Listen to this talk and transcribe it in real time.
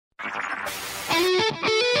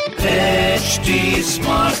HD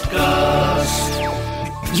Smartcast.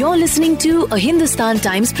 You're listening to a Hindustan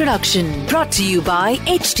Times production brought to you by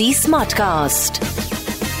HD Smartcast.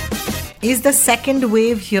 Is the second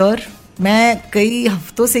wave here? मैं कई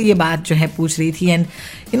हफ्तों से ये बात जो है पूछ रही थी and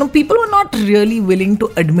people were not really willing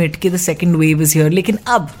to admit कि the second wave is here. लेकिन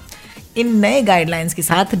अब इन नए गाइडलाइंस के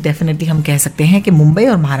साथ डेफिनेटली हम कह सकते हैं कि मुंबई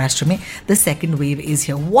और महाराष्ट्र में the second wave is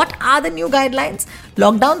here. What are the new guidelines?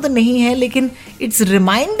 Lockdown तो नहीं है, लेकिन it's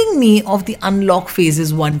reminding me of the unlock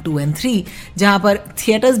phases 1, 2 and 3, जहाँ पर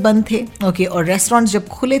थिएटर्स बंद थे, ओके, और रेस्टोरेंट्स जब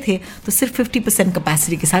खुले थे तो सिर्फ 50%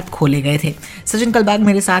 कैपेसिटी के साथ खोले गए थे. सचिन कलबाग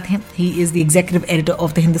मेरे साथ हैं. He is the executive editor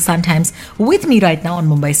of the Hindustan times with me right now on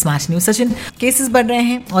Mumbai smart news. Sachin, cases बढ़ रहे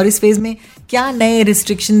हैं और इस फेज में क्या नए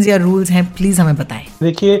रिस्ट्रिक्शंस या रूल्स हैं, प्लीज हमें बताएं.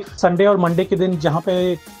 देखिए, संडे और मंडे के दिन जहाँ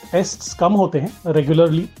पे टेस्ट्स कम होते हैं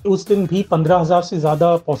रेगुलरली, उस दिन भी 15,000 से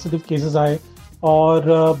ज़्यादा पॉजिटिव केसेस आए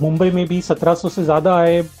और मुंबई में भी 1700 से ज़्यादा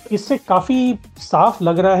आए. इससे काफ़ी साफ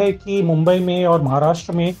लग रहा है कि मुंबई में और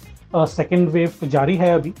महाराष्ट्र में सेकेंड वेव जारी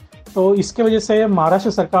है अभी. तो इसके वजह से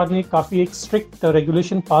महाराष्ट्र सरकार ने काफ़ी एक स्ट्रिक्ट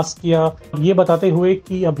रेगुलेशन पास किया, ये बताते हुए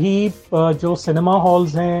कि अभी जो सिनेमा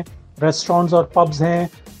हॉल्स हैं, रेस्टोरेंट्स और पब्स हैं,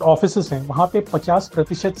 ऑफिसेस हैं, वहाँ पे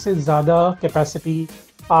 50% से ज़्यादा कैपेसिटी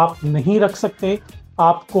आप नहीं रख सकते.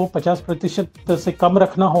 आपको 50% से कम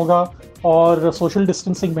रखना होगा और सोशल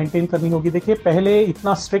डिस्टेंसिंग मेंटेन करनी होगी. देखिए, पहले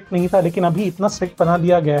इतना स्ट्रिक्ट नहीं था, लेकिन अभी इतना स्ट्रिक्ट बना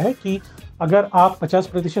दिया गया है कि अगर आप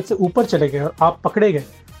 50% से ऊपर चले गए और आप पकड़े गए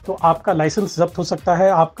तो आपका लाइसेंस जब्त हो सकता है.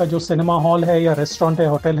 आपका जो सिनेमा हॉल है या रेस्टोरेंट है,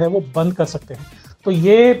 होटल है, वो बंद कर सकते हैं. तो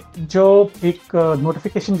ये जो एक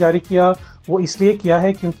नोटिफिकेशन जारी किया वो इसलिए किया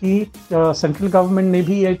है क्योंकि सेंट्रल गवर्नमेंट ने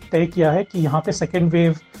भी ये तय किया है कि यहाँ पे सेकेंड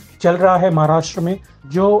वेव चल रहा है महाराष्ट्र में.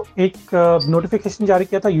 जो एक नोटिफिकेशन जारी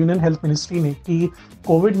किया था यूनियन हेल्थ मिनिस्ट्री ने कि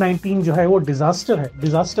कोविड-19 जो है वो डिज़ास्टर है.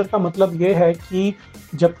 डिज़ास्टर का मतलब ये है कि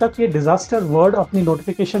जब तक ये डिज़ास्टर वर्ड अपनी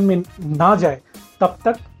नोटिफिकेशन में ना जाए तब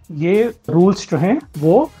तक ये रूल्स जो हैं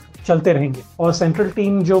वो चलते रहेंगे. और सेंट्रल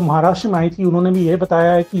टीम जो महाराष्ट्र में आई थी, उन्होंने भी ये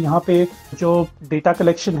बताया है कि यहाँ पे जो डेटा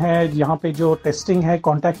कलेक्शन है, यहाँ पे जो टेस्टिंग है,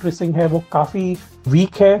 कॉन्टैक्ट ट्रेसिंग है, वो काफ़ी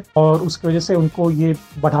वीक है और उसकी वजह से उनको ये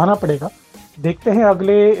बढ़ाना पड़ेगा. देखते हैं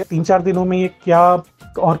अगले 3-4 दिनों में ये क्या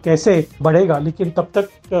और कैसे बढ़ेगा, लेकिन तब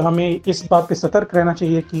तक हमें इस बात पे सतर्क रहना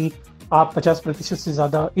चाहिए कि आप 50% से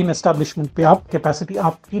ज़्यादा इन एस्टैब्लिशमेंट पे आप कैपेसिटी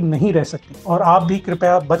आपकी नहीं रह सकती. और आप भी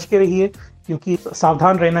कृपया बच के रहिए क्योंकि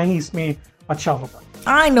सावधान रहना ही इसमें अच्छा होगा.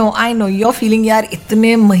 आई नो योर फीलिंग यार.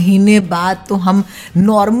 इतने महीने बाद तो हम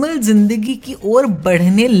नॉर्मल जिंदगी की ओर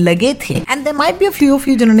बढ़ने लगे थे and there might be a few of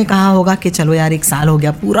you जिन्होंने कहा होगा कि चलो यार, 1 साल हो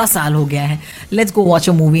गया, पूरा साल हो गया है, let's go watch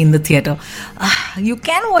a movie in the theatre. You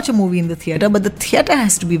can watch a movie in the theatre, but the theatre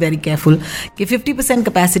has to be very careful कि 50%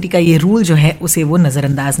 कैपेसिटी का ये रूल जो है उसे वो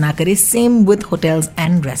नज़रअंदाज ना करे. Same with hotels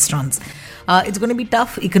and restaurants. It's gonna be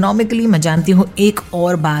tough economically. मैं जानती हूँ एक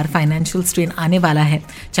और बार फाइनेंशियल स्ट्रेन आने वाला है,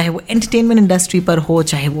 चाहे वो एंटरटेनमेंट इंडस्ट्री पर हो,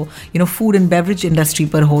 चाहे वो फूड एंड बेवरेज इंडस्ट्री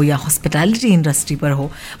पर हो या हॉस्पिटैलिटी इंडस्ट्री पर हो.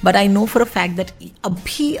 But I know for a fact that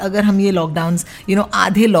अभी अगर हम ये लॉकडाउन्स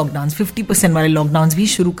आधे लॉकडाउन्स 50% वाले लॉकडाउन्स भी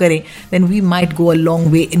शुरू करें, then we might go a long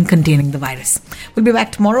way in containing the virus. Will be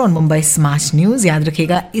back tomorrow on Mumbai smart news. याद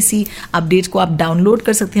रखिएगा, इसी अपडेट को आप डाउनलोड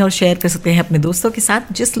कर सकते हैं और शेयर कर सकते हैं अपने दोस्तों के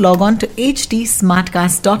साथ. Just log on to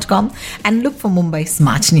hdsmartcast.com and look for Mumbai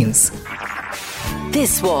Smart News.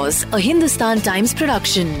 This was a Hindustan Times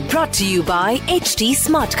production brought to you by HD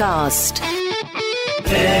Smartcast.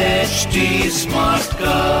 HD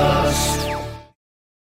Smartcast.